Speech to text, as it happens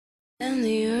And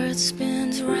the earth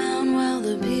spins round while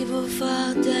the people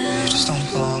fall down. You just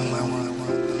don't belong in my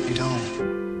world. You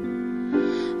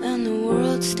don't. And the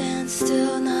world stands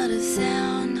still, not a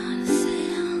sound, not a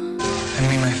sound. And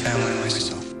me, my family, and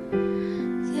myself.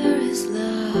 There is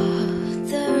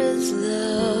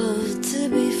love to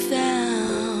be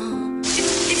found.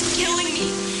 It's killing me.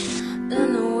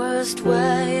 In the worst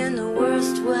way, in the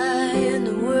worst way, in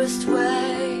the worst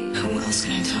way. Who else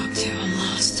can I talk to? I'm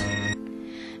lost.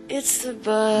 It's the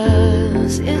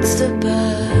buzz, it's the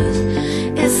buzz,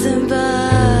 it's the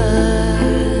buzz.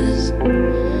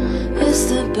 It's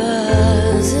the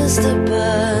buzz, it's the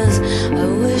buzz, I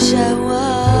wish I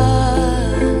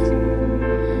was.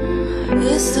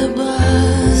 It's the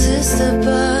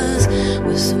buzz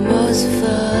with the most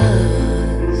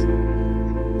fuzz.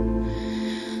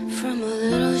 From a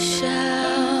little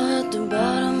shout at the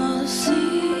bottom of the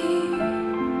sea,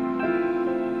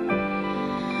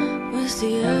 with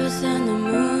the earth and the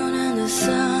moon and the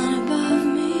sun above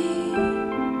me.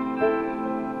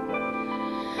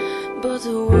 But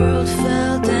the world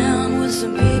fell down with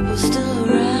some people still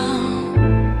around.